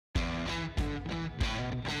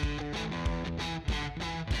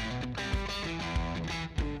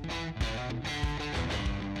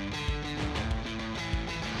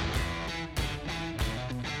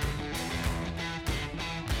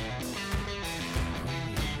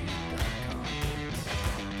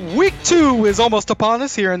Week 2 is almost upon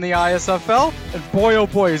us here in the ISFL, and boy oh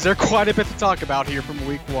boy is there quite a bit to talk about here from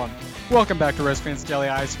Week 1. Welcome back to RussFan's Daily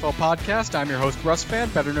ISFL Podcast. I'm your host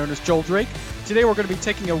RussFan, better known as Joel Drake. Today we're going to be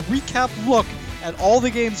taking a recap look at all the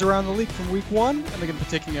games around the league from Week 1, and we're going to be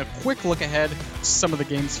taking a quick look ahead to some of the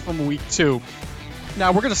games from Week 2.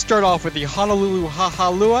 Now we're going to start off with the Honolulu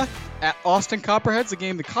Hahalua at Austin Copperheads, a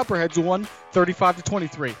game the Copperheads won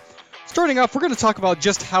 35-23. Starting off, we're going to talk about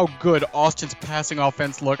just how good Austin's passing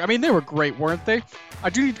offense looked. I mean, they were great, weren't they? I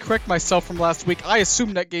do need to correct myself from last week. I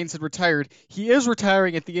assumed that Gaines had retired. He is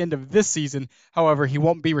retiring at the end of this season. However, he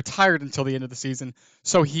won't be retired until the end of the season,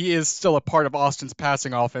 so he is still a part of Austin's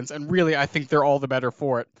passing offense, and really, I think they're all the better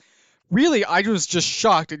for it. Really, I was just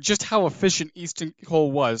shocked at just how efficient Easton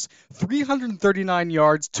Cole was. 339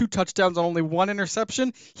 yards, 2 touchdowns, and only 1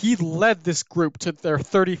 interception. He led this group to their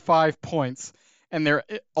 35 points and their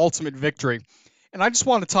ultimate victory. And I just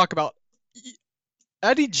want to talk about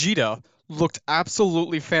Eddie Gita looked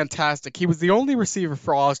absolutely fantastic. He was the only receiver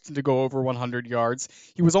for Austin to go over 100 yards.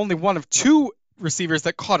 He was only one of 2 receivers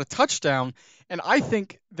that caught a touchdown. And I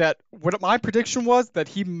think that what my prediction was that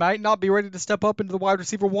he might not be ready to step up into the wide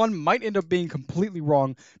receiver 1 might end up being completely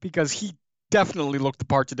wrong because he definitely looked the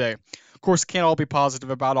part today. Of course, can't all be positive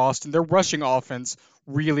about Austin. Their rushing offense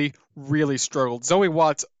really, really struggled. Zoe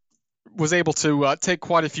Watts was able to take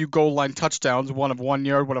quite a few goal line touchdowns, one of 1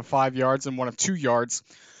 yard, one of 5 yards, and one of 2 yards.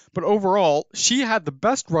 But overall, she had the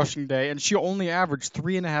best rushing day, and she only averaged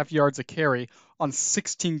 3.5 yards a carry on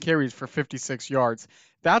 16 carries for 56 yards.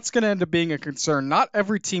 That's going to end up being a concern. Not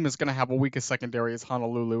every team is going to have a weak as secondary as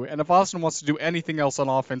Honolulu, and if Austin wants to do anything else on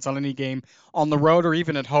offense on any game on the road or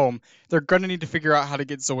even at home, they're going to need to figure out how to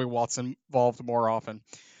get Zoe Watts involved more often.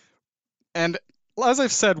 And as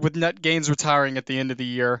I've said, with Net Gaines retiring at the end of the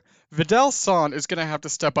year, Vidal Son is going to have to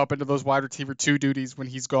step up into those wide receiver 2 duties when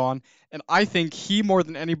he's gone, and I think he, more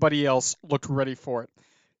than anybody else, looked ready for it.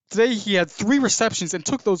 Today he had 3 receptions and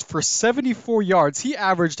took those for 74 yards. He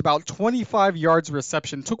averaged about 25 yards a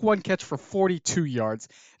reception, took 1 catch for 42 yards.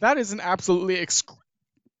 That is an absolutely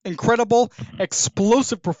incredible,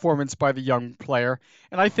 explosive performance by the young player,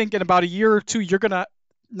 and I think in about a year or 2 you're going to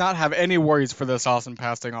not have any worries for this Austin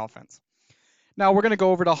passing offense. Now we're going to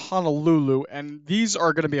go over to Honolulu, and these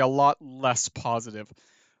are going to be a lot less positive.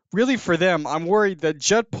 Really for them, I'm worried that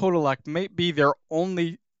Jed Podolak may be their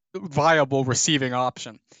only viable receiving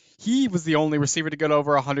option. He was the only receiver to get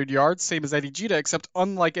over 100 yards, same as Eddie Gita, except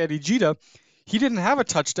unlike Eddie Gita, he didn't have a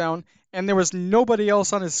touchdown, and there was nobody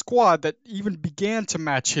else on his squad that even began to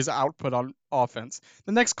match his output on offense.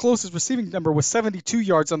 The next closest receiving number was 72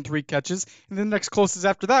 yards on 3 catches, and the next closest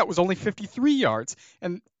after that was only 53 yards.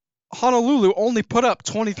 And Honolulu only put up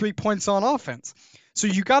 23 points on offense. So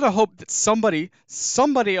you got to hope that somebody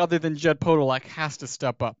other than Jed Podolak has to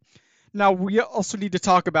step up. Now, we also need to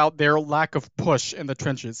talk about their lack of push in the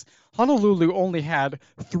trenches. Honolulu only had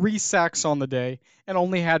 3 sacks on the day and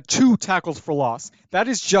only had 2 tackles for loss. That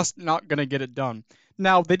is just not going to get it done.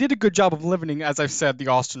 Now, they did a good job of limiting, as I've said, the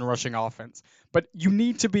Austin rushing offense. But you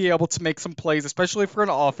need to be able to make some plays, especially for an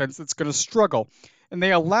offense that's going to struggle. And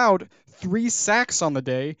they allowed 3 sacks on the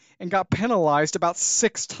day and got penalized about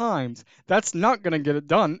 6 times. That's not going to get it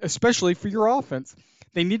done, especially for your offense.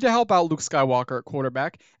 They need to help out Luke Skywalker at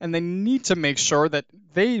quarterback, and they need to make sure that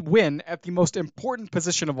they win at the most important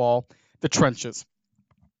position of all, the trenches.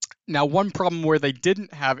 Now, one problem where they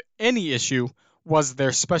didn't have any issue was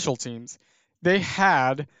their special teams. They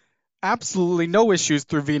had absolutely no issues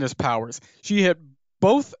through Venus Powers. She hit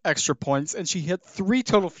both extra points, and she hit 3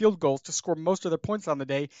 total field goals to score most of their points on the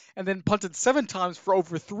day, and then punted 7 times for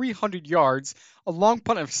over 300 yards, a long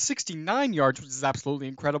punt of 69 yards, which is absolutely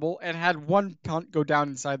incredible, and had 1 punt go down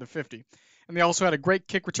inside the 50. And they also had a great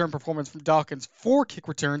kick return performance from Dawkins, 4 kick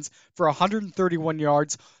returns for 131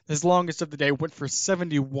 yards. His longest of the day went for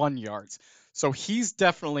 71 yards. So he's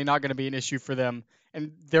definitely not going to be an issue for them,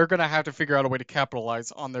 and they're going to have to figure out a way to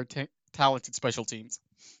capitalize on their talented special teams.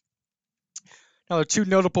 Now, there are 2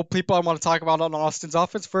 notable people I want to talk about on Austin's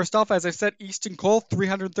offense. First off, as I said, Easton Cole,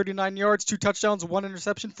 339 yards, 2 touchdowns, 1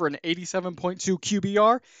 interception for an 87.2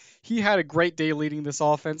 QBR. He had a great day leading this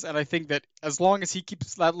offense, and I think that as long as he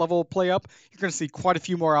keeps that level of play up, you're going to see quite a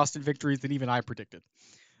few more Austin victories than even I predicted.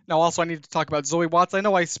 Now, also, I need to talk about Zoe Watts. I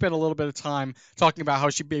know I spent a little bit of time talking about how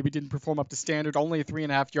she maybe didn't perform up to standard, only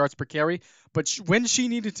 3.5 yards per carry, but when she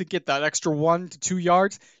needed to get that extra 1 to 2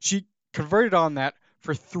 yards, she converted on that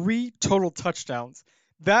for 3 total touchdowns.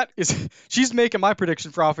 She's making my prediction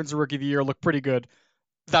for Offensive Rookie of the Year look pretty good.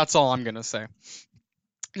 That's all I'm going to say.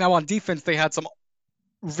 Now on defense, they had some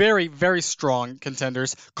very, very strong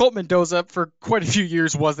contenders. Colt Mendoza, for quite a few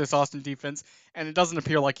years, was this Austin defense, and it doesn't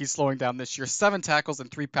appear like he's slowing down this year. 7 tackles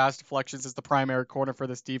and 3 pass deflections is the primary corner for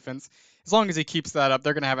this defense. As long as he keeps that up,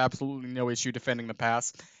 they're going to have absolutely no issue defending the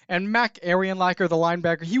pass. And Mac Arianlacher, the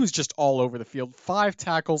linebacker, he was just all over the field. 5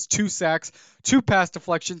 tackles, 2 sacks, 2 pass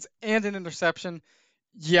deflections, and an interception.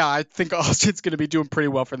 Yeah, I think Austin's going to be doing pretty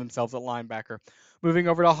well for themselves at linebacker. Moving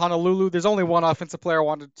over to Honolulu, there's only one offensive player I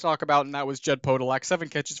wanted to talk about, and that was Jed Podolak. 7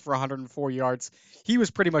 catches for 104 yards. He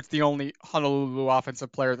was pretty much the only Honolulu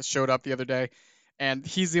offensive player that showed up the other day, and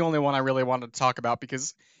he's the only one I really wanted to talk about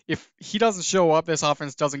because if he doesn't show up, this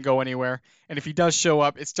offense doesn't go anywhere, and if he does show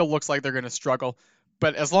up, it still looks like they're going to struggle.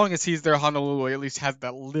 But as long as he's there, Honolulu at least has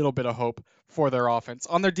that little bit of hope for their offense.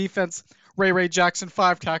 On their defense, Ray Jackson,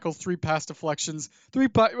 5 tackles, 3 pass deflections,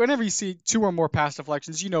 whenever you see 2 or more pass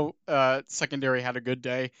deflections, secondary had a good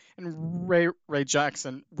day, and Ray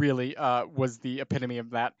Jackson really was the epitome of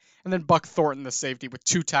that. And then Buck Thornton, the safety, with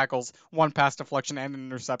 2 tackles, 1 pass deflection, and an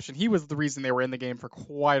interception. He was the reason they were in the game for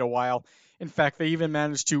quite a while. In fact, they even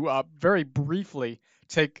managed to very briefly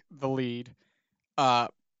take the lead uh,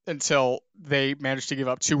 until they managed to give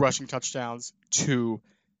up 2 rushing touchdowns to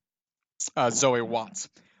Zoe Watts.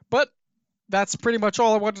 But that's pretty much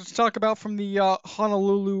all I wanted to talk about from the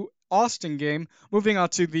Honolulu Austin game. Moving on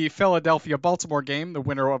to the Philadelphia Baltimore game, the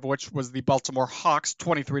winner of which was the Baltimore Hawks,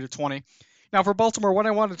 23-20. Now for Baltimore, what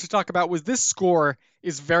I wanted to talk about was this score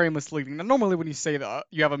is very misleading. Now normally when you say that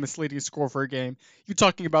you have a misleading score for a game, you're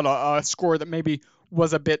talking about a score that maybe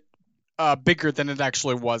was a bit bigger than it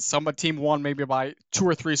actually was. Some team won maybe by 2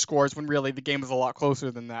 or 3 scores when really the game was a lot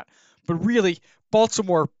closer than that. But really,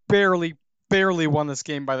 Baltimore barely won this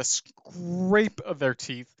game by the scrape of their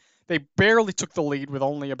teeth. They barely took the lead with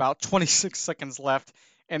only about 26 seconds left,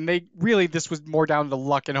 and this was more down to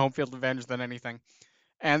luck and home field advantage than anything.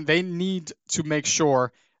 And they need to make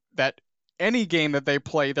sure that any game that they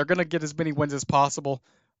play, they're going to get as many wins as possible.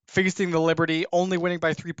 Facing the Liberty, only winning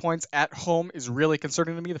by 3 points at home is really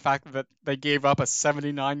concerning to me. The fact that they gave up a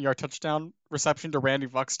 79-yard touchdown reception to Randy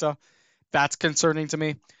Vuxta, that's concerning to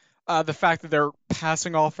me. The fact that their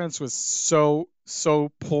passing offense was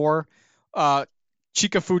so poor. Chika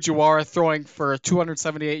Fujiwara throwing for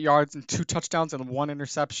 278 yards and 2 touchdowns and 1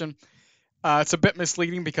 interception. It's a bit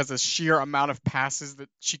misleading because the sheer amount of passes that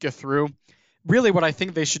Chika threw. Really, what I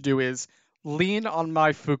think they should do is lean on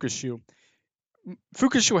my Fukushu.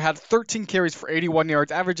 Fukushu had 13 carries for 81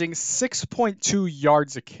 yards, averaging 6.2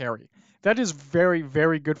 yards a carry. That is very,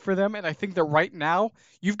 very good for them, and I think that right now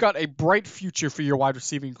you've got a bright future for your wide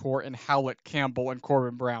receiving core in Howlett, Campbell, and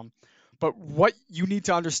Corbin Brown. But what you need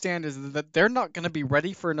to understand is that they're not going to be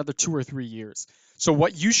ready for another 2 or 3 years. So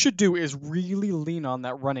what you should do is really lean on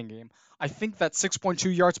that running game. I think that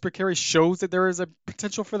 6.2 yards per carry shows that there is a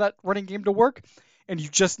potential for that running game to work, and you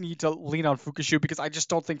just need to lean on Fukushu because I just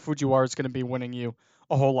don't think Fujiwara is going to be winning you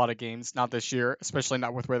a whole lot of games, not this year, especially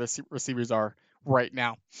not with where the receivers are right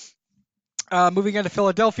now. Moving on to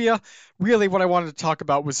Philadelphia, really what I wanted to talk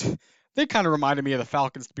about was they kind of reminded me of the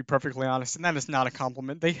Falcons, to be perfectly honest, and that is not a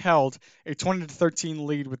compliment. They held a 20-13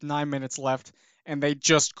 lead with 9 minutes left, and they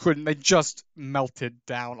just couldn't. They just melted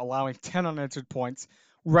down, allowing 10 unanswered points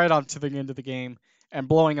right onto the end of the game and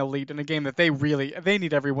blowing a lead in a game that they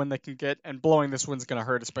need every win they can get, and blowing this win's going to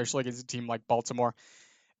hurt, especially against a team like Baltimore.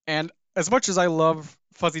 And as much as I love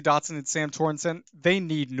Fuzzy Dotson and Sam Torrenson, they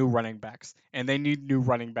need new running backs, and they need new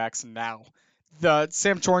running backs now. The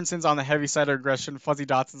Sam Torrenson's on the heavy side of aggression. Fuzzy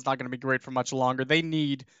Dotson's not going to be great for much longer. They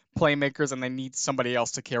need playmakers, and they need somebody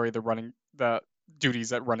else to carry the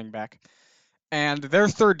duties at running back. And their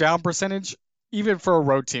third down percentage, even for a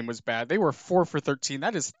road team, was bad. They were 4 for 13.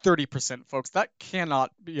 That is 30%, folks. That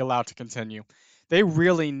cannot be allowed to continue. They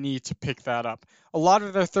really need to pick that up. A lot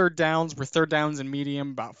of their third downs were third downs in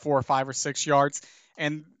medium, about 4 or 5 or 6 yards.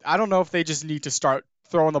 And I don't know if they just need to start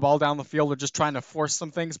throwing the ball down the field or just trying to force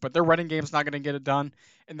some things, but their running game's not going to get it done.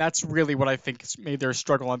 And that's really what I think has made their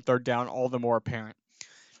struggle on third down all the more apparent.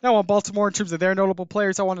 Now on Baltimore, in terms of their notable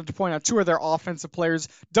players, I wanted to point out 2 of their offensive players.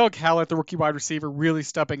 Doug Hallett, the rookie wide receiver, really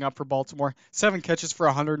stepping up for Baltimore. 7 catches for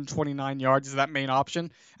 129 yards is that main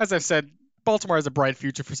option. As I've said, Baltimore has a bright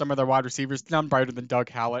future for some of their wide receivers, none brighter than Doug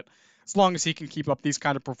Hallett. As long as he can keep up these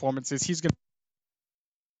kind of performances, he's going to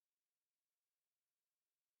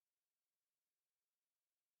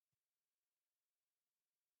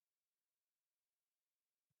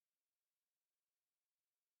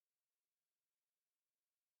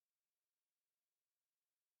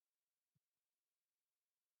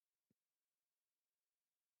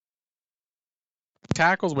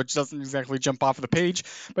tackles, which doesn't exactly jump off of the page,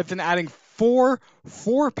 but then adding four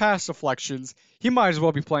pass deflections, he might as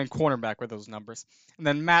well be playing cornerback with those numbers. And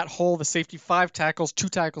then Matt Hull, the safety, 5 tackles, 2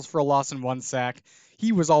 tackles for a loss and 1 sack.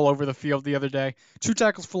 He was all over the field the other day. 2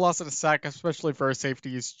 tackles for loss and a sack, especially for a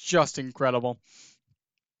safety, is just incredible.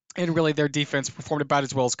 And really, their defense performed about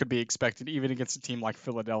as well as could be expected, even against a team like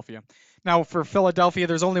Philadelphia. Now, for Philadelphia,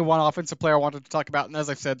 there's only one offensive player I wanted to talk about, and as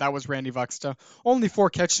I've said, that was Randy Vuxta. Only 4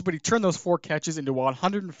 catches, but he turned those 4 catches into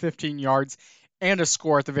 115 yards and a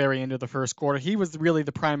score at the very end of the first quarter. He was really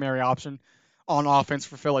the primary option on offense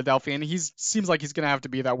for Philadelphia, and he seems like he's going to have to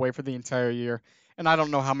be that way for the entire year. And I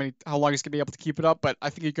don't know how long he's going to be able to keep it up, but I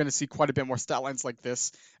think you're going to see quite a bit more stat lines like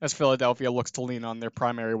this as Philadelphia looks to lean on their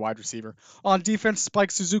primary wide receiver. On defense,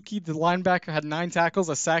 Spike Suzuki, the linebacker, had 9 tackles,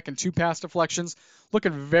 a sack, and 2 pass deflections.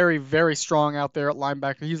 Looking very, very strong out there at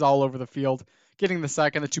linebacker. He's all over the field. Getting the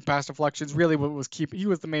sack and the 2 pass deflections really he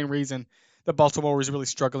was the main reason that Baltimore was really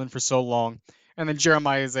struggling for so long. And then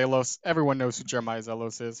Jeremiah Zalos, everyone knows who Jeremiah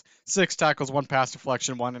Zalos is. 6 tackles, 1 pass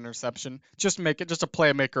deflection, 1 interception. Just a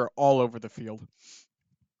playmaker all over the field.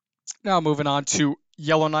 Now moving on to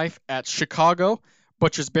Yellowknife at Chicago.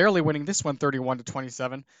 Butchers barely winning this one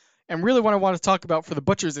 31-27. And really what I want to talk about for the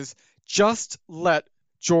Butchers is just let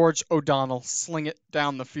George O'Donnell sling it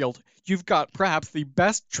down the field. You've got perhaps the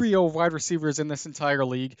best trio of wide receivers in this entire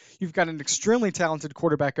league. You've got an extremely talented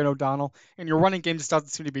quarterback in O'Donnell, and your running game just doesn't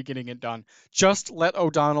seem to be getting it done. Just let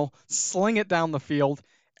O'Donnell sling it down the field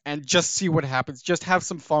and just see what happens. Just have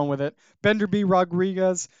some fun with it. Bender B.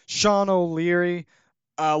 Rodriguez, Sean O'Leary,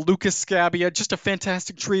 Lucas Scabbia, just a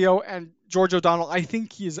fantastic trio, and George O'Donnell, I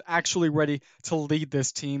think he is actually ready to lead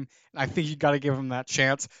this team, and I think you got to give him that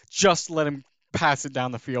chance. Just let him pass it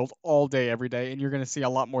down the field all day, every day, and you're going to see a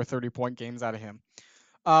lot more 30-point games out of him.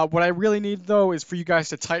 What I really need, though, is for you guys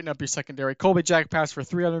to tighten up your secondary. Colby Jack passed for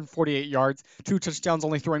 348 yards, 2 touchdowns,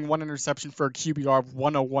 only throwing 1 interception for a QBR of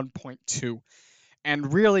 101.2.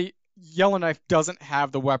 And really, Yellowknife doesn't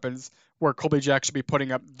have the weapons where Colby Jack should be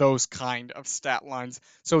putting up those kind of stat lines.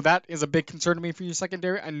 So that is a big concern to me for your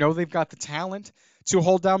secondary. I know they've got the talent to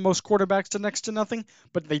hold down most quarterbacks to next to nothing,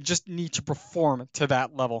 but they just need to perform to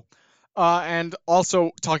that level. And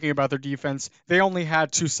also talking about their defense, they only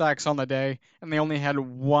had 2 sacks on the day, and they only had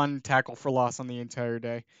 1 tackle for loss on the entire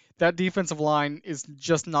day. That defensive line is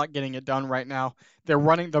just not getting it done right now. They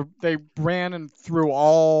ran and threw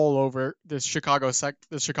all over this Chicago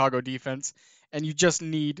defense, and you just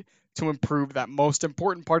need to improve that most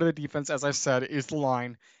important part of the defense, as I said, is the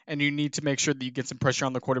line, and you need to make sure that you get some pressure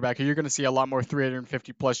on the quarterback, or you're going to see a lot more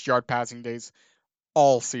 350-plus yard passing days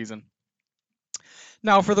all season.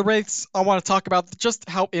 Now, for the Wraiths, I want to talk about just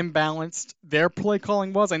how imbalanced their play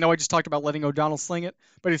calling was. I know I just talked about letting O'Donnell sling it,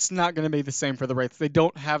 but it's not going to be the same for the Wraiths. They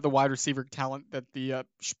don't have the wide receiver talent that the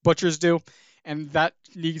Butchers do, and that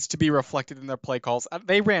needs to be reflected in their play calls.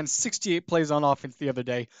 They ran 68 plays on offense the other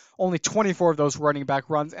day, only 24 of those running back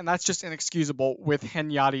runs, and that's just inexcusable with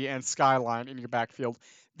Henyati and Skyline in your backfield.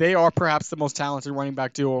 They are perhaps the most talented running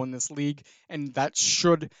back duo in this league, and that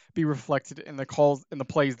should be reflected in the calls, in the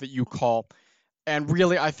plays that you call. And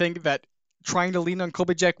really, I think that trying to lean on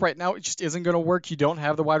Colby Jack right now, it just isn't going to work. You don't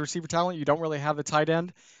have the wide receiver talent. You don't really have the tight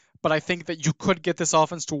end. But I think that you could get this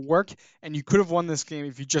offense to work, and you could have won this game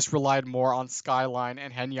if you just relied more on Skyline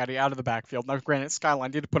and Henyati out of the backfield. Now, granted, Skyline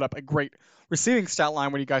did put up a great receiving stat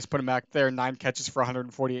line when you guys put him back there, 9 catches for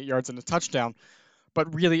 148 yards and a touchdown.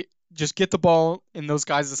 But really, just get the ball in those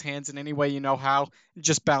guys' hands in any way you know how, and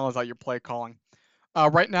just balance out your play calling.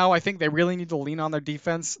 Right now, I think they really need to lean on their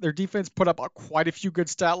defense. Their defense put up quite a few good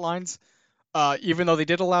stat lines, even though they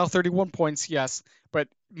did allow 31 points, yes. But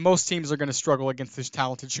most teams are going to struggle against this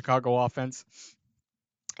talented Chicago offense.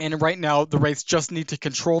 And right now, the Wraiths just need to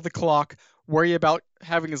control the clock, worry about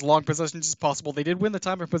having as long possessions as possible. They did win the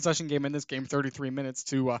time of possession game in this game, 33 minutes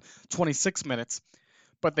to 26 minutes.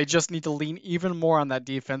 But they just need to lean even more on that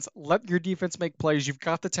defense. Let your defense make plays. You've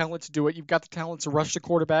got the talent to do it. You've got the talent to rush the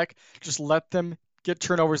quarterback. Just let them get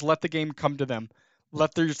turnovers, let the game come to them.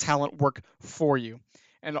 Let their talent work for you.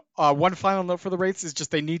 And one final note for the Wraiths is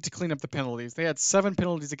just they need to clean up the penalties. They had 7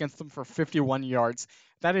 penalties against them for 51 yards.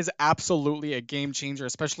 That is absolutely a game changer,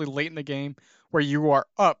 especially late in the game where you are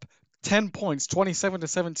up 10 points,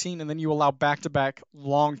 27-17, and then you allow back-to-back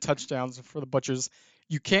long touchdowns for the Butchers.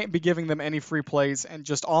 You can't be giving them any free plays, and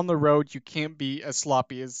just on the road, you can't be as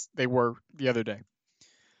sloppy as they were the other day.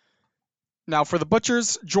 Now, for the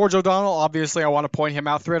Butchers, George O'Donnell, obviously I want to point him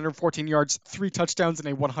out. 314 yards, 3 touchdowns, and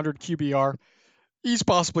a 100 QBR. He's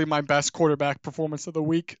possibly my best quarterback performance of the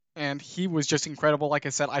week, and he was just incredible. Like I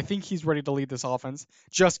said, I think he's ready to lead this offense.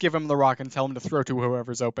 Just give him the rock and tell him to throw to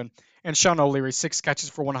whoever's open. And Sean O'Leary, 6 catches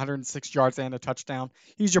for 106 yards and a touchdown.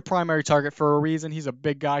 He's your primary target for a reason. He's a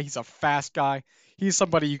big guy. He's a fast guy. He's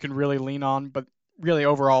somebody you can really lean on. But really,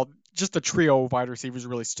 overall, just the trio of wide receivers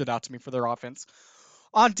really stood out to me for their offense.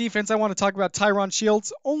 On defense, I want to talk about Tyron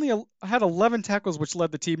Shields. Had 11 tackles, which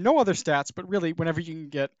led the team. No other stats, but really, whenever you can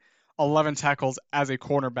get 11 tackles as a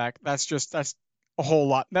cornerback, that's a whole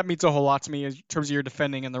lot. That means a whole lot to me in terms of your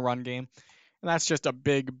defending in the run game, and that's just a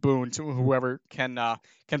big boon to whoever can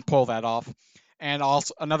pull that off. And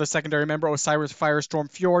also another secondary member, Osiris Firestorm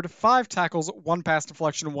Fjord, 5 tackles, 1 pass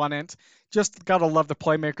deflection, 1 int. Just gotta love the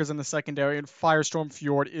playmakers in the secondary, and Firestorm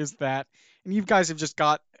Fjord is that. And you guys have just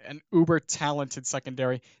got an uber talented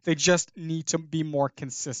secondary. They just need to be more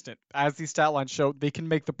consistent. As these stat lines show, they can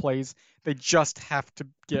make the plays. They just have to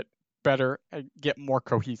get better and get more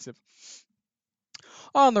cohesive.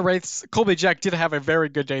 On the Wraiths, Colby Jack did have a very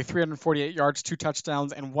good day, 348 yards, 2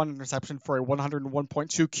 touchdowns, and 1 interception for a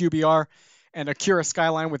 101.2 QBR. And Akira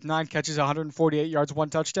Skyline with 9 catches, 148 yards, 1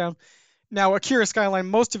 touchdown. Now, Akira Skyline,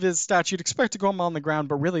 most of his stats you'd expect to go him on the ground,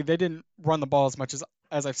 but really they didn't run the ball as much as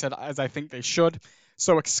I've said, as I think they should.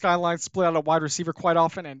 So Skyline split out a wide receiver quite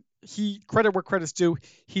often, and credit where credit's due,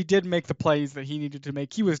 he did make the plays that he needed to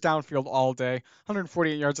make. He was downfield all day,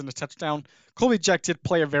 148 yards and a touchdown. Colby Jack did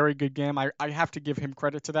play a very good game. I have to give him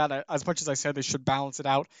credit to that. As much as I said they should balance it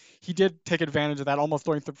out, he did take advantage of that, almost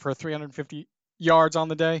throwing for 350 yards on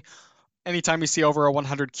the day. Anytime you see over a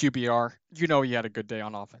 100 QBR, you know he had a good day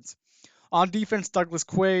on offense. On defense, Douglas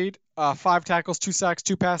Quaid, 5 tackles, 2 sacks,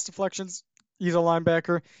 2 pass deflections. He's a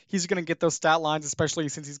linebacker. He's going to get those stat lines, especially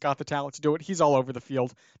since he's got the talent to do it. He's all over the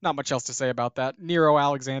field. Not much else to say about that. Nero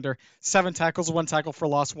Alexander, 7 tackles, 1 tackle for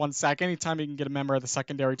loss, 1 sack. Anytime you can get a member of the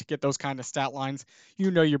secondary to get those kind of stat lines,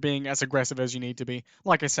 you know you're being as aggressive as you need to be.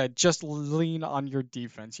 Like I said, just lean on your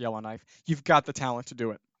defense, Yellowknife. You've got the talent to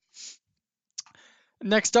do it.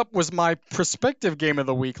 Next up was my prospective game of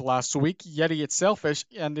the week last week, Yeti at Sailfish,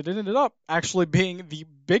 and it ended up actually being the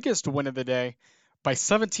biggest win of the day by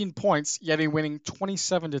 17 points, Yeti winning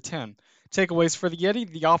 27-10. Takeaways for the Yeti,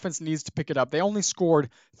 the offense needs to pick it up. They only scored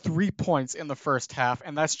 3 points in the first half,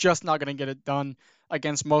 and that's just not going to get it done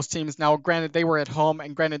against most teams. Now, granted, they were at home,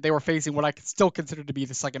 and granted, they were facing what I could still consider to be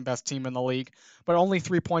the second best team in the league, but only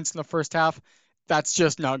 3 points in the first half, that's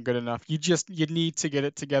just not good enough. You need to get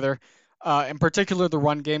it together. In particular, the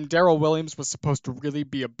run game. Darrell Williams was supposed to really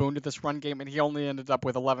be a boon to this run game, and he only ended up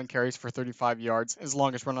with 11 carries for 35 yards. His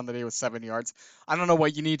longest run on the day was 7 yards. I don't know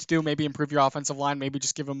what you need to do. Maybe improve your offensive line. Maybe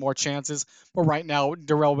just give him more chances. But right now,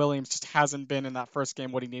 Darrell Williams just hasn't been in that first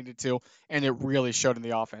game what he needed to, and it really showed in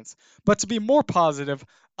the offense. But to be more positive,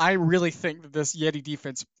 I really think that this Yeti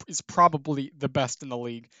defense is probably the best in the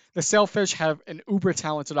league. The Sailfish have an uber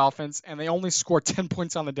talented offense, and they only scored 10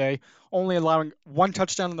 points on the day, only allowing 1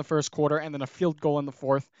 touchdown in the first quarter and then a field goal in the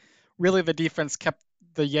fourth. Really, the defense kept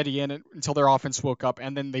the Yeti in it until their offense woke up,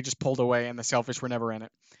 and then they just pulled away, and the Sailfish were never in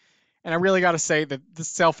it. And I really got to say that the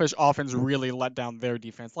Sailfish offense really let down their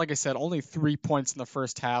defense. Like I said, only 3 points in the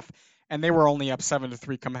first half, and they were only up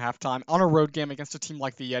 7-3 come halftime. On a road game against a team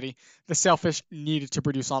like the Yeti, the Sailfish needed to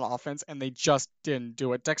produce on offense, and they just didn't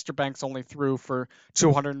do it. Dexter Banks only threw for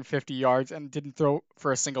 250 yards and didn't throw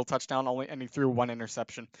for a single touchdown, and he threw 1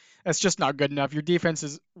 interception. That's just not good enough. Your defense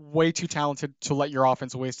is way too talented to let your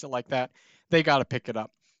offense waste it like that. They got to pick it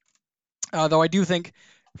up. Though I do think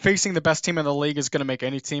facing the best team in the league is going to make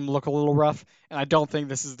any team look a little rough, and I don't think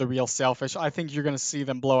this is the real Sailfish. I think you're going to see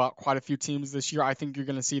them blow out quite a few teams this year. I think you're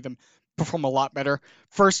going to see them perform a lot better.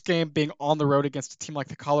 First game being on the road against a team like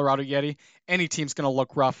the Colorado Yeti, any team's going to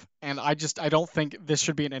look rough, and I don't think this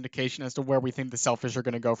should be an indication as to where we think the Sailfish are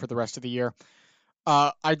going to go for the rest of the year.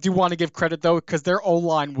 I do want to give credit, though, because their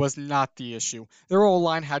O-line was not the issue. Their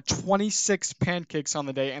O-line had 26 pancakes on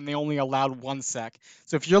the day, and they only allowed 1 sack.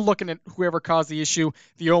 So if you're looking at whoever caused the issue,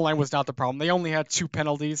 the O-line was not the problem. They only had 2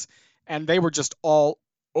 penalties, and they were just all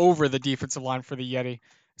over the defensive line for the Yeti.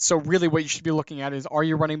 So really what you should be looking at is, are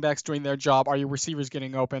your running backs doing their job? Are your receivers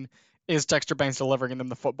getting open? Is Dexter Banks delivering them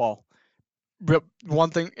the football? But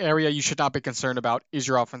one area you should not be concerned about is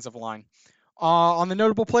your offensive line. On the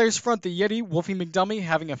notable players front, the Yeti, Wolfie McDummy,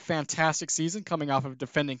 having a fantastic season coming off of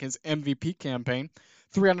defending his MVP campaign.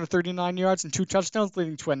 339 yards and 2 touchdowns,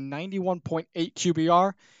 leading to a 91.8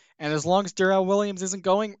 QBR. And as long as Darrell Williams isn't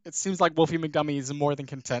going, it seems like Wolfie McDummy is more than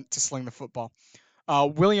content to sling the football.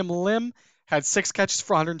 William Lim had 6 catches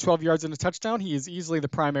for 112 yards and a touchdown. He is easily the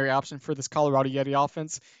primary option for this Colorado Yeti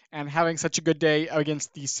offense. And having such a good day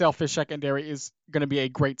against the Sailfish secondary is going to be a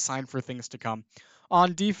great sign for things to come.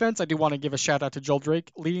 On defense, I do want to give a shout out to Joel Drake,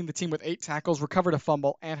 leading the team with 8 tackles, recovered a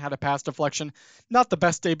fumble, and had a pass deflection. Not the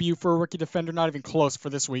best debut for a rookie defender, not even close for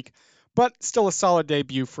this week, but still a solid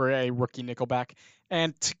debut for a rookie nickelback.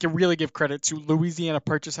 And to really give credit to Louisiana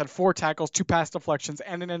Purchase, had 4 tackles, 2 pass deflections,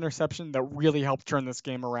 and an interception that really helped turn this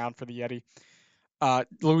game around for the Yeti.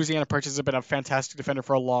 Louisiana Purchase has been a fantastic defender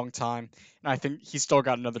for a long time, and I think he's still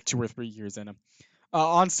got another 2 or 3 years in him.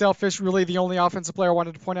 On Sailfish, really the only offensive player I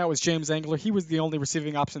wanted to point out was James Angler. He was the only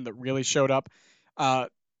receiving option that really showed up.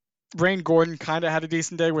 Rain Gordon kind of had a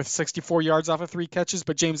decent day with 64 yards off of 3 catches,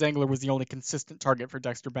 but James Angler was the only consistent target for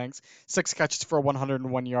Dexter Banks. 6 catches for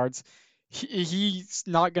 101 yards. He's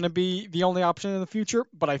not going to be the only option in the future,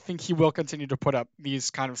 but I think he will continue to put up these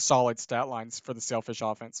kind of solid stat lines for the Sailfish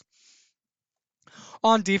offense.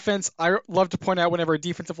 On defense, I love to point out whenever a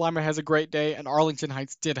defensive lineman has a great day, and Arlington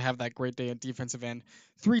Heights did have that great day at defensive end.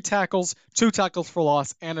 3 tackles, 2 tackles for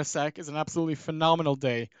loss, and a sack is an absolutely phenomenal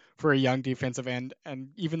day for a young defensive end. And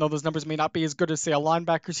even though those numbers may not be as good as, say, a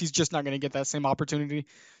linebacker's, he's just not going to get that same opportunity.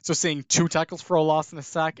 So seeing 2 tackles for a loss and a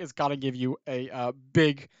sack has got to give you a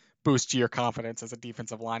big boost to your confidence as a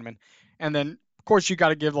defensive lineman. And then, of course, you got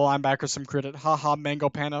to give the linebackers some credit. Mango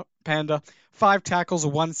Panda. 5 tackles,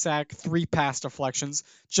 1 sack, 3 pass deflections,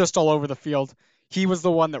 just all over the field. He was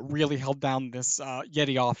the one that really held down this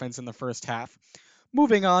Yeti offense in the first half.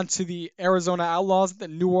 Moving on to the Arizona Outlaws, the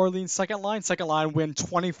New Orleans second line. Second line win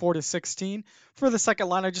 24-16. For the second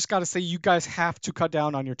line, I just got to say you guys have to cut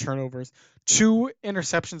down on your turnovers. 2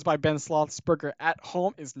 interceptions by Ben Roethlisberger at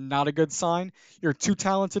home is not a good sign. You're too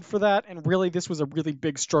talented for that, and really this was a really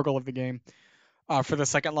big struggle of the game for the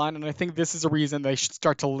second line, and I think this is a reason they should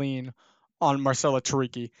start to lean on Marcella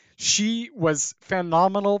Turicchi. She was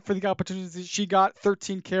phenomenal for the opportunities she got.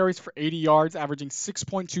 13 carries for 80 yards, averaging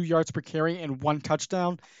 6.2 yards per carry and 1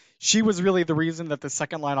 touchdown. She was really the reason that the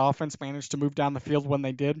second line offense managed to move down the field when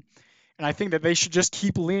they did. And I think that they should just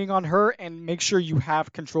keep leaning on her and make sure you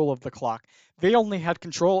have control of the clock. They only had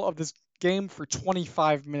control of this game for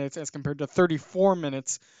 25 minutes as compared to 34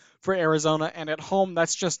 minutes for Arizona. And at home,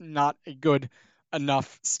 that's just not a good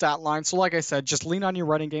enough stat line. So like I said, just lean on your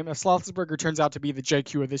running game. If Roethlisberger turns out to be the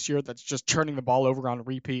JQ of this year that's just turning the ball over on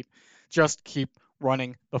repeat, just keep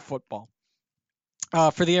running the football.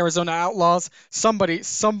 For the Arizona Outlaws, somebody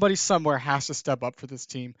somewhere has to step up for this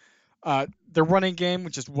team. Their running game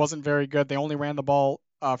just wasn't very good. They only ran the ball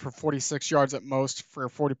for 46 yards at most for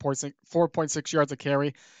 4.6 yards a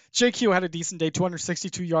carry. JQ had a decent day,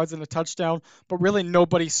 262 yards and a touchdown, but really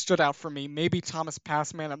nobody stood out for me. Maybe Thomas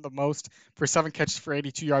Passman at the most for 7 catches for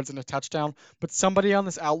 82 yards and a touchdown, but somebody on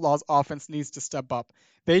this Outlaws offense needs to step up.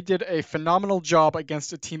 They did a phenomenal job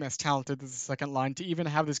against a team as talented as the second line. To even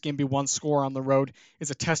have this game be 1 score on the road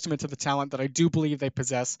is a testament to the talent that I do believe they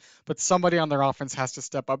possess, but somebody on their offense has to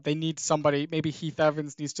step up. They need somebody. Maybe Heath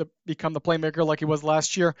Evans needs to become the playmaker like he was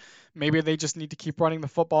last year. Maybe they just need to keep running the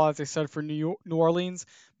football, as I said, for New Orleans.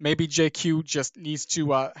 Maybe JQ just needs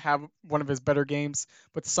to have one of his better games,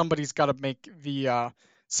 but somebody's got to make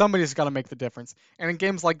the difference. And in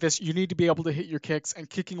games like this, you need to be able to hit your kicks, and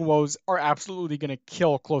kicking woes are absolutely going to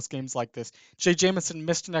kill close games like this. Jay Jamison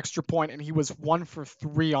missed an extra point, and he was 1 for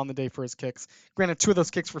 3 on the day for his kicks. Granted, 2 of those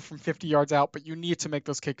kicks were from 50 yards out, but you need to make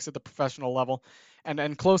those kicks at the professional level. And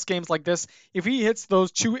in close games like this, if he hits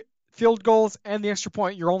those 2 field goals and the extra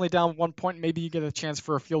point, you're only down 1 point. Maybe you get a chance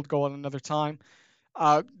for a field goal at another time.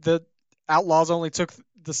 The Outlaws only took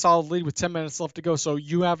the solid lead with 10 minutes left to go, so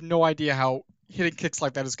you have no idea how hitting kicks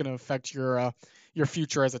like that is going to affect your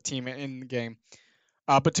future as a team in the game.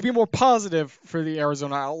 But to be more positive for the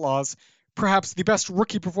Arizona Outlaws, perhaps the best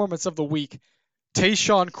rookie performance of the week,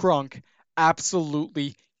 Tayshawn Crunk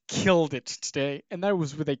absolutely killed it today, and that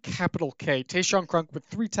was with a capital K. Tayshawn Crunk with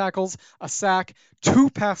 3 tackles, a sack, 2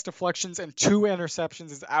 pass deflections, and 2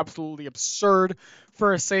 interceptions is absolutely absurd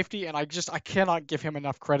for a safety, and I cannot give him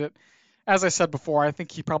enough credit. As I said before, I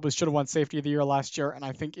think he probably should have won Safety of the Year last year, and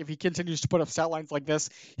I think if he continues to put up stat lines like this,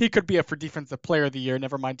 he could be up for Defensive Player of the Year,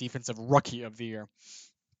 never mind Defensive Rookie of the Year.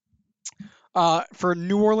 For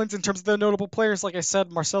New Orleans, in terms of the notable players, like I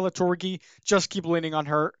said, Marcella Turicchi, just keep leaning on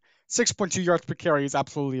her. 6.2 yards per carry is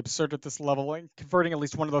absolutely absurd at this level, and converting at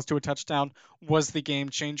least one of those to a touchdown was the game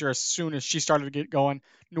changer. As soon as she started to get going,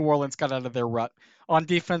 New Orleans got out of their rut. On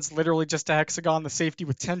defense, literally just a hexagon. The safety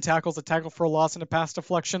with 10 tackles, a tackle for a loss, and a pass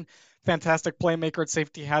deflection. Fantastic playmaker at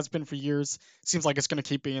safety, has been for years. Seems like it's going to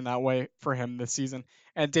keep being that way for him this season.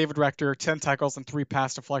 And David Rector, 10 tackles and 3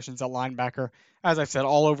 pass deflections at linebacker. As I said,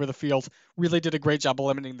 all over the field. Really did a great job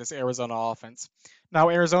eliminating this Arizona offense. Now,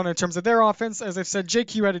 Arizona, in terms of their offense, as I've said,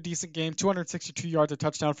 JQ had a decent game, 262 yards, a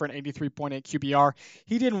touchdown for an 83.8 QBR.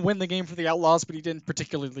 He didn't win the game for the Outlaws, but he didn't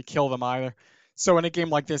particularly kill them either. So in a game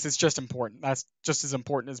like this, it's just important. That's just as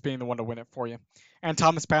important as being the one to win it for you. And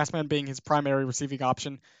Thomas Passman being his primary receiving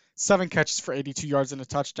option, 7 catches for 82 yards and a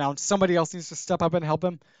touchdown. Somebody else needs to step up and help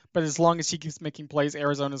him, but as long as he keeps making plays,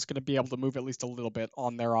 Arizona's going to be able to move at least a little bit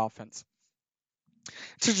on their offense.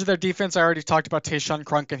 In terms of their defense, I already talked about Tayshaun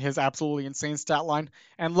Crunk and his absolutely insane stat line,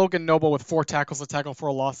 and Logan Noble with 4 tackles, a tackle for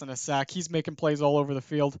a loss, and a sack. He's making plays all over the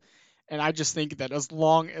field, and I just think that as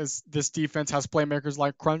long as this defense has playmakers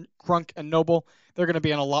like Crunk and Noble, they're going to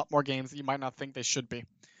be in a lot more games that you might not think they should be.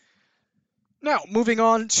 Now, moving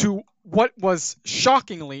on to what was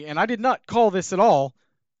shockingly, and I did not call this at all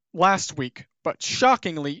last week, but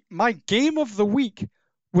shockingly, my game of the week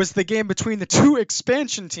was the game between the two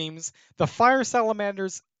expansion teams, the Fire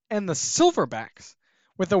Salamanders and the Silverbacks,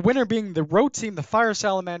 with the winner being the road team, the Fire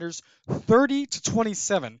Salamanders,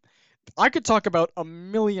 30-27. I could talk about a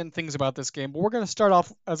million things about this game, but we're going to start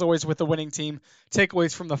off, as always, with the winning team.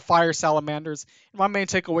 Takeaways from the Fire Salamanders. My main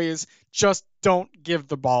takeaway is just don't give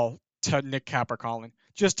the ball to Nick Capricolin.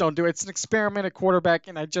 Just don't do it. It's an experiment at quarterback,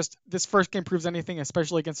 and this first game proves anything,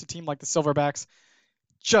 especially against a team like the Silverbacks.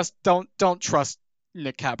 Just don't trust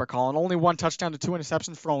Nick Capricolin. Only 1 touchdown to 2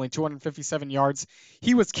 interceptions for only 257 yards.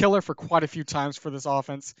 He was killer for quite a few times for this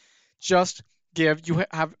offense. Just you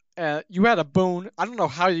had a boon. I don't know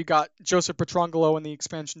how you got Joseph Petrangelo in the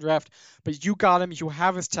expansion draft, but you got him. You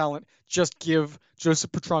have his talent. Just give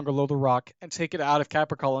Joseph Petrangelo the rock and take it out of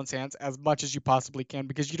Capricolin's hands as much as you possibly can,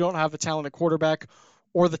 because you don't have the talent at quarterback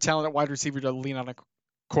or the talent at wide receiver to lean on a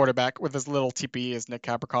quarterback with as little TPE as Nick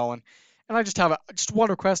Capricolin. And I just have just one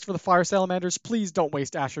request for the Fire Salamanders. Please don't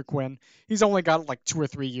waste Asher Quinn. He's only got like 2 or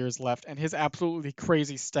 3 years left, and his absolutely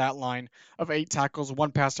crazy stat line of 8 tackles,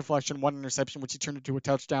 1 pass deflection, 1 interception, which he turned into a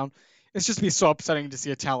touchdown. It's just be so upsetting to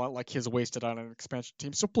see a talent like his wasted on an expansion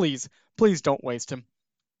team. So please don't waste him.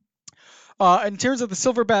 In terms of the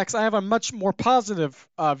Silverbacks, I have a much more positive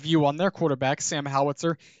view on their quarterback, Sam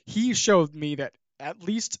Howitzer. He showed me that at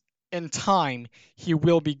least in time, he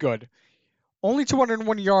will be good. Only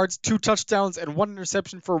 201 yards, 2 touchdowns, and 1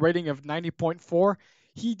 interception for a rating of 90.4.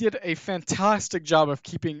 He did a fantastic job of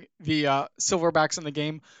keeping the Silverbacks in the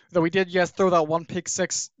game. Though he did, yes, throw that 1 pick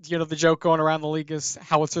six. The joke going around the league is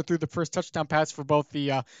Howitzer threw the first touchdown pass for both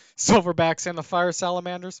the Silverbacks and the Fire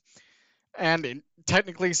Salamanders. And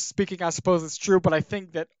technically speaking, I suppose it's true, but I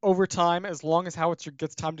think that over time, as long as Howitzer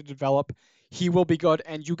gets time to develop, he will be good.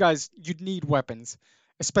 And you'd need weapons,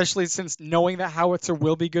 especially since knowing that Howitzer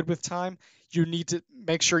will be good with time. You need to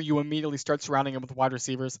make sure you immediately start surrounding him with wide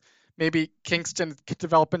receivers. Maybe Kingston could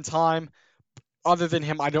develop in time. Other than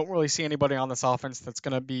him, I don't really see anybody on this offense that's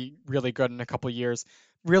going to be really good in a couple of years.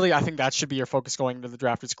 Really, I think that should be your focus going into the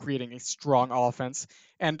draft, is creating a strong offense.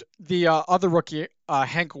 And the other rookie,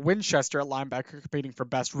 Hank Winchester at linebacker, competing for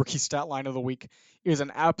best rookie stat line of the week, is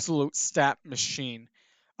an absolute stat machine.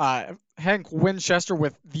 Hank Winchester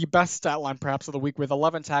with the best stat line perhaps of the week, with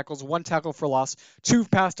 11 tackles, 1 tackle for loss, 2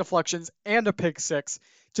 pass deflections, and a pick six.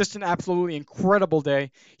 Just an absolutely incredible day.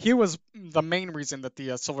 He was the main reason that the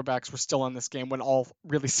Silverbacks were still in this game when all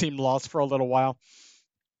really seemed lost for a little while.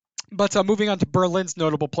 But moving on to Berlin's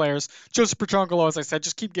notable players, Joseph Petrangelo, as I said,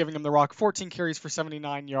 just keep giving him the rock. 14 carries for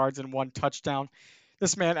 79 yards and 1 touchdown.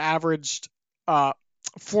 This man averaged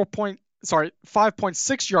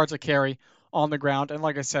 5.6 yards a carry on the ground. And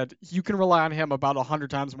like I said, you can rely on him about 100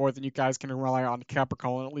 times more than you guys can rely on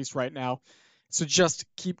Capricolin, at least right now. So just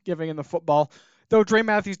keep giving him the football. Though Dre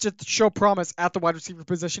Matthews did show promise at the wide receiver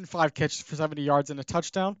position, 5 catches for 70 yards and a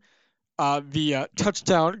touchdown. The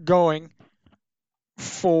touchdown going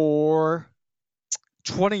for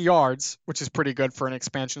 20 yards, which is pretty good for an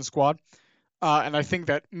expansion squad. And I think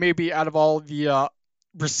that maybe out of all the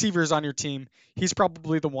receivers on your team, he's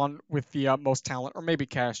probably the one with the most talent, or maybe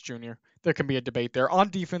Cash Jr. There can be a debate there. On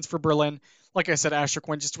defense for Berlin, like I said, Asher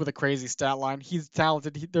Quinn just with a crazy stat line. He's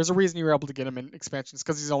talented. There's a reason you were able to get him in expansions,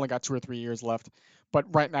 because he's only got 2 or 3 years left.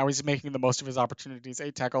 But right now he's making the most of his opportunities.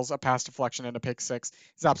 8 tackles, a pass deflection, and a pick six.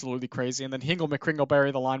 He's absolutely crazy. And then Hingle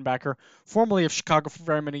McCringleberry, the linebacker, formerly of Chicago for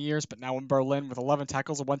very many years, but now in Berlin with 11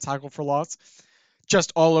 tackles and 1 tackle for loss.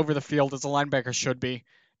 Just all over the field as a linebacker should be.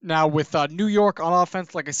 Now with New York on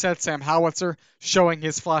offense, like I said, Sam Howitzer showing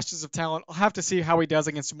his flashes of talent. I'll have to see how he does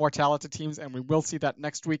against more talented teams, and we will see that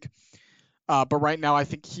next week. But right now, I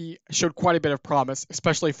think he showed quite a bit of promise,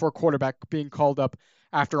 especially for a quarterback being called up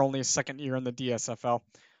after only his second year in the DSFL.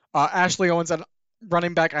 Ashley Owens, at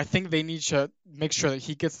running back, I think they need to make sure that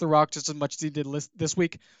he gets the rock just as much as he did this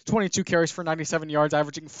week. 22 carries for 97 yards,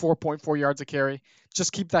 averaging 4.4 yards a carry.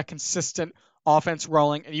 Just keep that consistent offense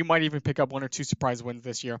rolling, and you might even pick up 1 or 2 surprise wins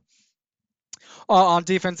this year. On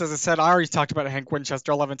defense, as I said, I already talked about Hank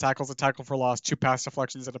Winchester, 11 tackles, a tackle for loss, 2 pass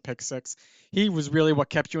deflections, and a pick six. He was really what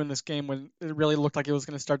kept you in this game when it really looked like it was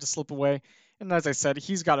going to start to slip away. And as I said,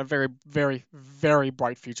 he's got a very, very, very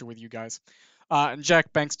bright future with you guys. And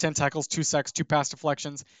Jack Banks, 10 tackles, 2 sacks, 2 pass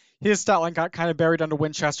deflections. His stat line got kind of buried under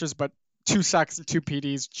Winchester's, but 2 sacks and 2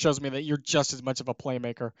 PDs shows me that you're just as much of a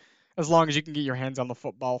playmaker. As long as you can get your hands on the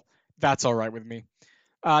football, that's all right with me.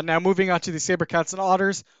 Now moving on to the Sabercats and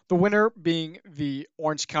Otters, the winner being the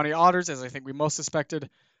Orange County Otters, as I think we most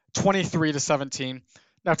suspected, 23-17.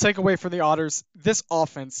 Now take away from the Otters, this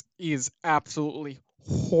offense is absolutely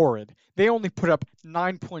horrid. They only put up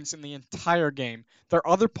 9 points in the entire game. Their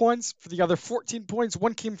other points, for the other 14 points,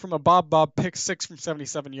 one came from a Bob pick six from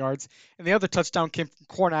 77 yards, and the other touchdown came from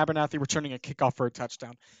Corn Abernathy returning a kickoff for a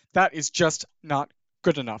touchdown. That is just not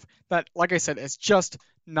good enough. That, like I said, is just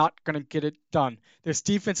not going to get it done. This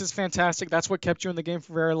defense is fantastic. That's what kept you in the game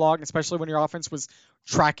for very long, especially when your offense was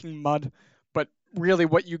tracking mud. But really,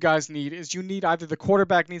 what you guys need is you need either the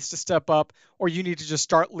quarterback needs to step up or you need to just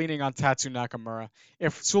start leaning on Tatsu Nakamura.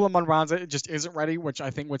 If Suleiman Ranza just isn't ready, which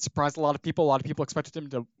I think would surprise a lot of people expected him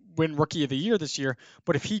to win Rookie of the Year this year.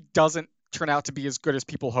 But if he doesn't turn out to be as good as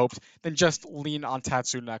people hoped, then just lean on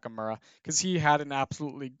Tatsu Nakamura because he had an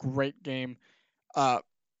absolutely great game. Uh,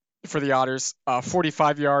 for the Otters,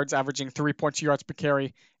 45 yards, averaging 3.2 yards per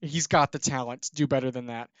carry. He's got the talent to do better than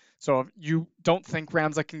that. So if you don't think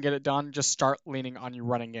Ramza can get it done, just start leaning on your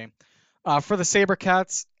running game. For the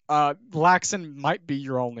Sabercats, Laxon might be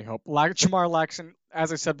your only hope. Jamar Laxon,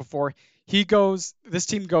 as I said before, he goes. This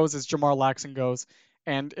team goes as Jamar Laxon goes,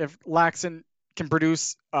 and if Laxon can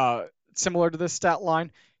produce similar to this stat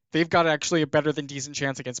line, they've got actually a better than decent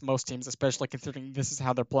chance against most teams, especially considering this is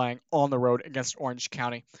how they're playing on the road against Orange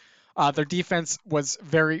County. Their defense was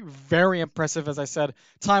very, very impressive, as I said.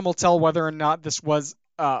 Time will tell whether or not this was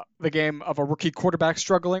the game of a rookie quarterback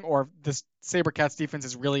struggling or if this Sabercats defense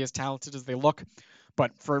is really as talented as they look.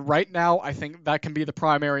 But for right now, I think that can be the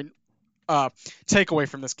primary takeaway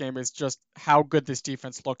from this game is just how good this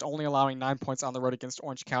defense looked. Only allowing 9 points on the road against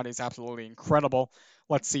Orange County is absolutely incredible.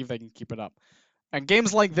 Let's see if they can keep it up. And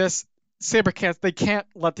games like this, Sabercats, they can't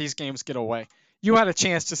let these games get away. You had a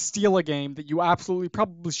chance to steal a game that you absolutely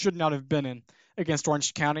probably should not have been in against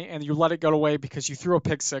Orange County, and you let it go away because you threw a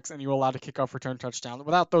pick six and you allowed a kickoff return touchdown.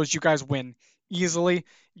 Without those, you guys win easily.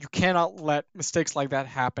 You cannot let mistakes like that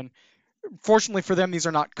happen. Fortunately for them, these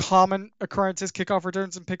are not common occurrences, kickoff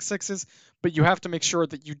returns and pick sixes, but you have to make sure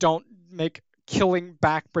that you don't make killing,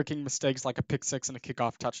 back-breaking mistakes like a pick six and a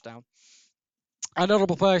kickoff touchdown. A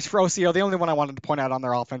notable play for OCO, the only one I wanted to point out on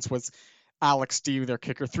their offense was Alex Steve, their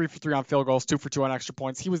kicker, 3 for 3 on field goals, 2 for 2 on extra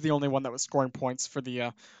points. He was the only one that was scoring points for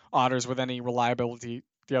the Otters with any reliability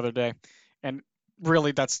the other day. And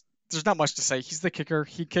really, there's not much to say. He's the kicker.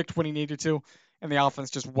 He kicked when he needed to, and the offense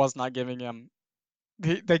just was not giving him.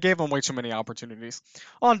 They gave him way too many opportunities.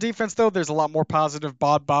 On defense, though, there's a lot more positive.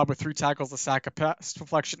 Bob with 3 tackles, a sack, a pass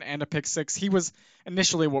deflection, and a pick six. He was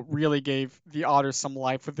initially what really gave the Otters some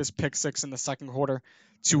life with this pick six in the second quarter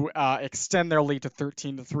to extend their lead to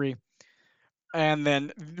 13-3. And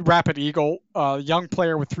then Rapid Eagle, young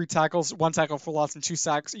player with 3 tackles, 1 tackle for loss, and 2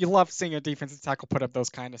 sacks. You love seeing a defensive tackle put up those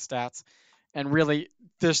kind of stats. And really,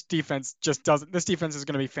 this defense just doesn't. This defense is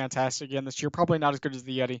going to be fantastic again this year. Probably not as good as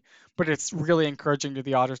the Yeti, but it's really encouraging to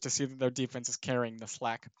the Otters to see that their defense is carrying the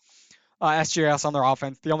slack. SJS on their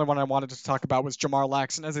offense, the only one I wanted to talk about was Jamar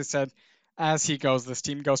Laxon. As I said, as he goes, this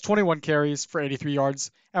team goes 21 carries for 83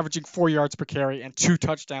 yards, averaging 4 yards per carry and 2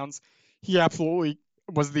 touchdowns. He absolutely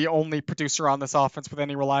was the only producer on this offense with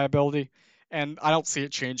any reliability, and I don't see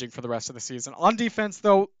it changing for the rest of the season. On defense,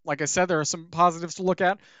 though, like I said, there are some positives to look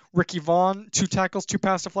at. Ricky Vaughn, 2 tackles, 2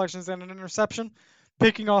 pass deflections, and an interception.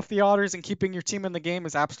 Picking off the Otters and keeping your team in the game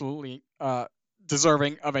is absolutely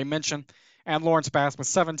deserving of a mention. And Lawrence Bass with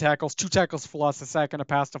 7 tackles, 2 tackles for loss, a sack, and a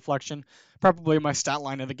pass deflection. Probably my stat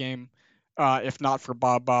line of the game, if not for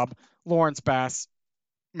Bob. Lawrence Bass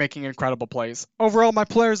making incredible plays. Overall, my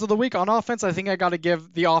players of the week on offense, I think I got to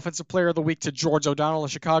give the offensive player of the week to George O'Donnell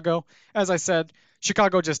of Chicago. As I said,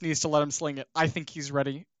 Chicago just needs to let him sling it. I think he's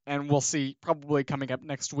ready, and we'll see probably coming up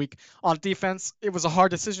next week. On defense, it was a hard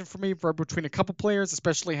decision for me between a couple players,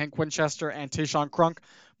 especially Hank Winchester and Tayshawn Crunk,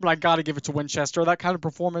 but I got to give it to Winchester. That kind of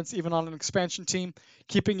performance, even on an expansion team,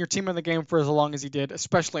 keeping your team in the game for as long as he did,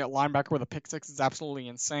 especially at linebacker with a pick six, is absolutely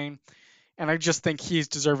insane. And I just think he's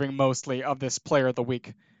deserving mostly of this Player of the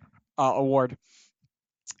Week award.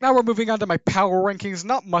 Now we're moving on to my power rankings.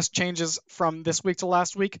 Not much changes from this week to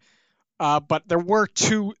last week, but there were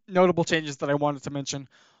 2 notable changes that I wanted to mention.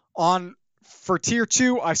 On For Tier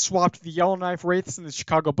 2, I swapped the Yellowknife Wraiths and the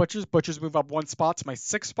Chicago Butchers. Butchers move up 1 spot to my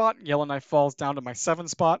 6th spot. Yellowknife falls down to my 7th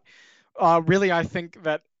spot. Really, I think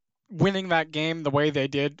that winning that game the way they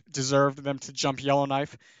did deserved them to jump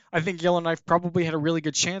Yellowknife. I think Yellowknife probably had a really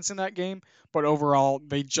good chance in that game, but overall,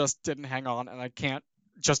 they just didn't hang on, and I can't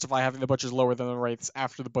justify having the Butchers lower than the Wraiths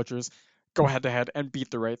after the Butchers go head to head and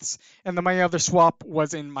beat the Wraiths. And then my other swap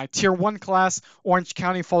was in my Tier 1 class. Orange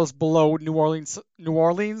County falls below New Orleans. New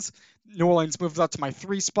Orleans moves up to my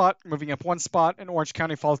 3 spot, moving up 1 spot, and Orange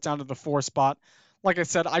County falls down to the 4 spot. Like I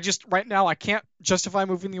said, right now I can't justify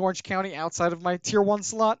moving the Orange County outside of my Tier 1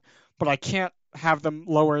 slot, but I can't have them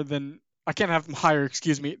higher, than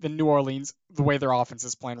New Orleans the way their offense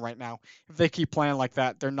is playing right now. If they keep playing like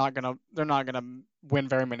that, they're not gonna win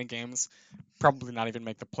very many games. Probably not even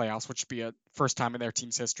make the playoffs, which would be a first time in their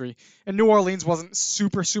team's history. And New Orleans wasn't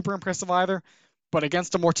super impressive either, but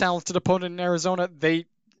against a more talented opponent in Arizona, they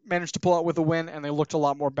managed to pull out with a win, and they looked a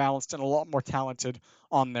lot more balanced and a lot more talented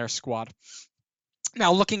on their squad.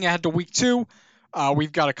 Now, looking ahead to week 2,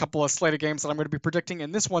 we've got a couple of slated games that I'm going to be predicting,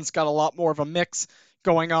 and this one's got a lot more of a mix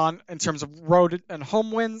going on in terms of road and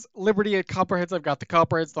home wins. Liberty at Copperheads, I've got the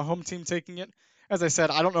Copperheads, the home team, taking it. As I said,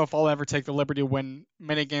 I don't know if I'll ever take the Liberty to win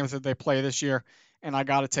many games that they play this year, and I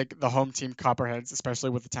got to take the home team Copperheads, especially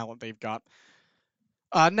with the talent they've got.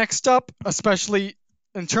 Next up, especially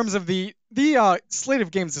in terms of the slate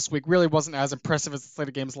of games this week, really wasn't as impressive as the slate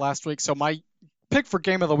of games last week, so my pick for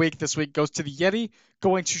game of the week this week goes to the Yeti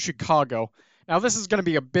going to Chicago. Now, this is going to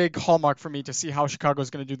be a big hallmark for me to see how Chicago is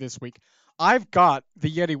going to do this week. I've got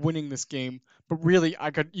the Yeti winning this game, but really,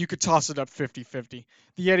 you could toss it up 50-50.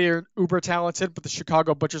 The Yeti are uber talented, but the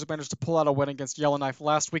Chicago Butchers managed to pull out a win against Yellowknife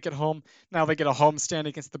last week at home. Now they get a home stand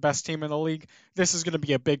against the best team in the league. This is going to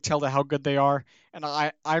be a big tell to how good they are, and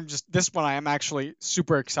I am actually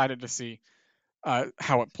super excited to see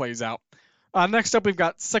how it plays out. Next up, we've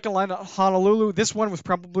got second line at Honolulu. This one was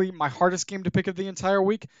probably my hardest game to pick of the entire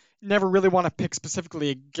week. Never really want to pick specifically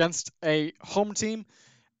against a home team,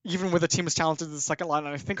 even with a team as talented as the second line.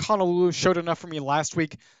 And I think Honolulu showed enough for me last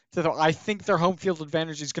week that I think their home field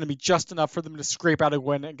advantage is going to be just enough for them to scrape out a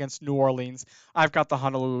win against New Orleans. I've got the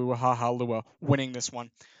Honolulu Hahalua winning this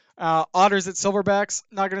one. Otters at Silverbacks.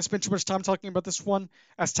 Not going to spend too much time talking about this one.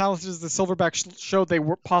 As talented as the Silverbacks showed they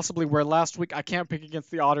possibly were last week, I can't pick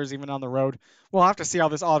against the Otters even on the road. We'll have to see how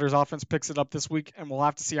this Otters offense picks it up this week, and we'll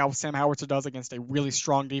have to see how Sam Howitzer does against a really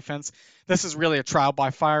strong defense. This is really a trial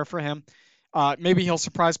by fire for him. Maybe he'll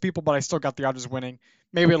surprise people, but I still got the Otters winning.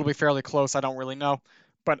 Maybe it'll be fairly close. I don't really know.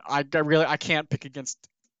 But I can't pick against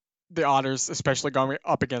the Otters, especially going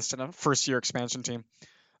up against a first-year expansion team.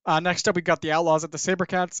 Next up, we got the Outlaws at the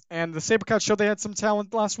Sabercats, and the Sabercats showed they had some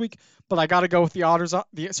talent last week, but I got to go with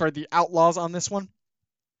the Outlaws on this one.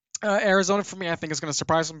 Arizona, for me, I think is going to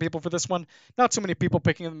surprise some people for this one. Not too many people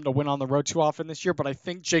picking them to win on the road too often this year, but I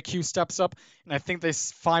think JQ steps up, and I think they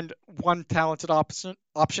find one talented option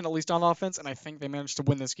at least on offense, and I think they managed to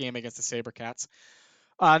win this game against the Sabercats.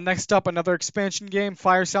 Next up, another expansion game,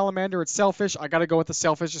 Fire Salamander at Sailfish. I got to go with the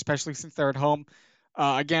Sailfish, especially since they're at home.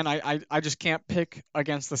 Again, I just can't pick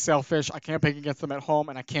against the Sailfish. I can't pick against them at home,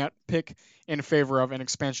 and I can't pick in favor of an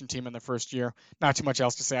expansion team in the first year. Not too much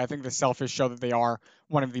else to say. I think the Sailfish show that they are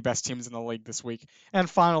one of the best teams in the league this week. And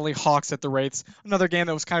finally, Hawks at the Wraiths. Another game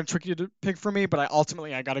that was kind of tricky to pick for me, but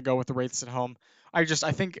I got to go with the Wraiths at home. I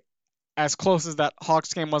think as close as that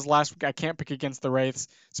Hawks game was last week, I can't pick against the Wraiths,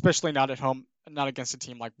 especially not at home, not against a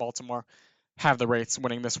team like Baltimore. Have the Wraiths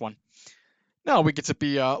winning this one. Now we get to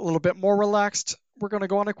be a little bit more relaxed. We're going to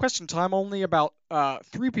go on a question time. Only about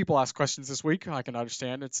 3 people asked questions this week. I can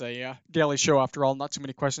understand. It's a daily show after all, not too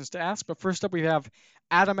many questions to ask. But first up, we have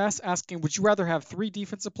Adam S. asking, would you rather have 3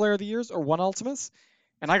 Defensive Player of the Years or 1 Ultimus?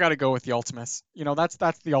 And I got to go with the Ultimus.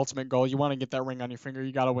 That's the ultimate goal. You want to get that ring on your finger.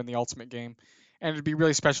 You got to win the ultimate game. And it'd be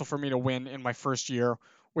really special for me to win in my first year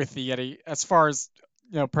with the Yeti. As far as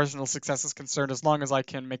personal success is concerned, as long as I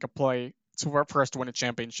can make a play for us to win a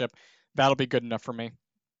championship, that'll be good enough for me.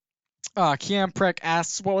 Kiam Prek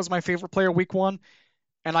asks, what was my favorite player week 1?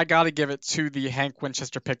 And I got to give it to the Hank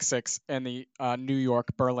Winchester pick 6 in the New York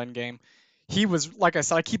Berlin game. He was, like I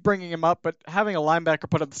said, I keep bringing him up, but having a linebacker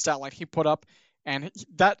put up the stat line he put up, and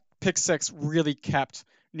that pick 6 really kept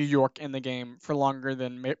New York in the game for longer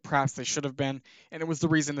than perhaps they should have been, and it was the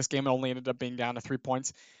reason this game only ended up being down to 3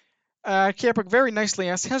 points. Kiam Prek very nicely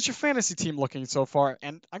asked, how's your fantasy team looking so far?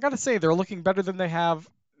 And I got to say, they're looking better than they have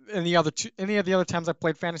any of the other times I've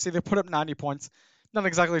played fantasy. They put up 90 points. Not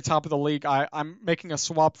exactly top of the league. I'm making a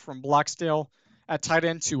swap from Blacksdale at tight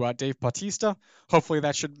end to Dave Bautista. Hopefully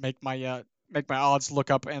that should make my make my odds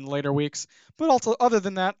look up in later weeks. But also, other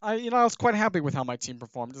than that, I was quite happy with how my team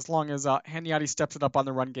performed. As long as Haniati steps it up on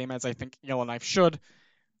the run game, as I think Yellowknife should,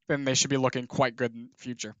 then they should be looking quite good in the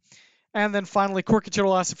future. And then finally, Quirky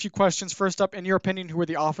will ask a few questions. First up, in your opinion, who are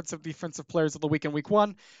the offensive defensive players of the week in week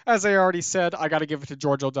one? As I already said, I got to give it to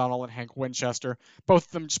George O'Donnell and Hank Winchester. Both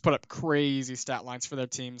of them just put up crazy stat lines for their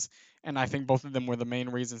teams, and I think both of them were the main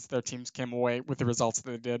reasons their teams came away with the results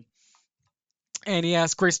that they did. And he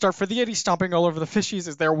asks, great start for the Yeti, stomping all over the Fishies.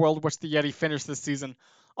 Is there a world in which the Yeti finish this season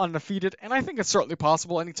undefeated? And I think it's certainly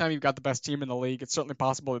possible. Anytime you've got the best team in the league, it's certainly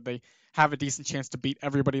possible that they have a decent chance to beat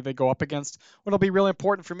everybody they go up against. What'll be really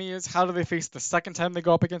important for me is how do they face the second time they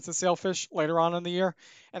go up against the Sailfish later on in the year?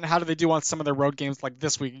 And how do they do on some of their road games like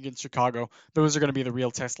this week against Chicago? Those are going to be the real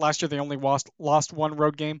test. Last year, they only lost one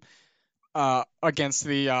road game against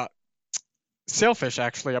the Sailfish,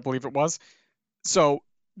 actually, I believe it was. So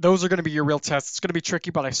those are going to be your real tests. It's going to be tricky,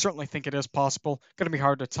 but I certainly think it is possible. Going to be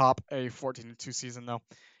hard to top a 14-2 season, though.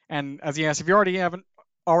 And as he asked, if you haven't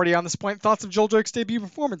already on this point, thoughts of Joel Drake's debut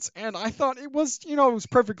performance? And I thought it was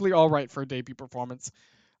perfectly all right for a debut performance.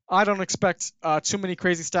 I don't expect too many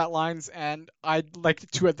crazy stat lines, and I'd like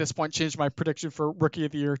to at this point change my prediction for Rookie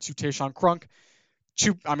of the Year to Tayshaun Crunk.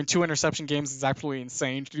 Two interception games is absolutely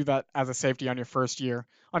insane. To do that as a safety on your first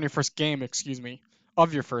game,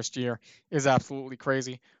 of your first year is absolutely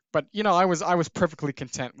crazy. But I was perfectly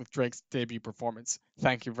content with Drake's debut performance.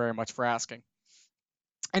 Thank you very much for asking.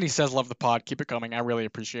 And he says, love the pod, keep it coming. I really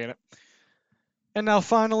appreciate it. And now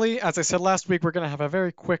finally, as I said last week, we're going to have a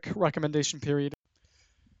very quick recommendation period.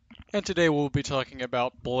 And today we'll be talking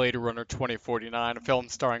about Blade Runner 2049, a film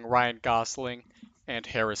starring Ryan Gosling and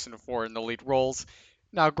Harrison Ford in the lead roles.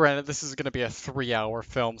 Now, granted, this is going to be a 3-hour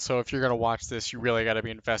film, so if you're going to watch this, you really got to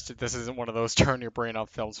be invested. This isn't one of those turn your brain off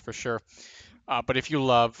films for sure. But if you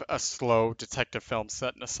love a slow detective film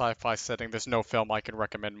set in a sci-fi setting, there's no film I can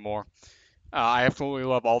recommend more. I absolutely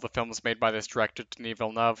love all the films made by this director, Denis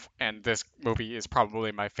Villeneuve, and this movie is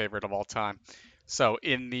probably my favorite of all time. So,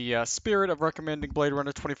 in the spirit of recommending Blade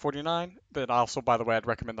Runner 2049, then also, by the way, I'd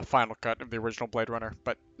recommend the final cut of the original Blade Runner,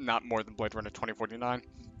 but not more than Blade Runner 2049.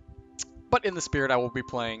 But in the spirit, I will be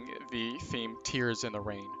playing the theme Tears in the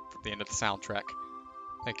Rain from the end of the soundtrack.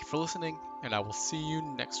 Thank you for listening, and I will see you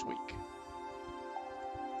next week.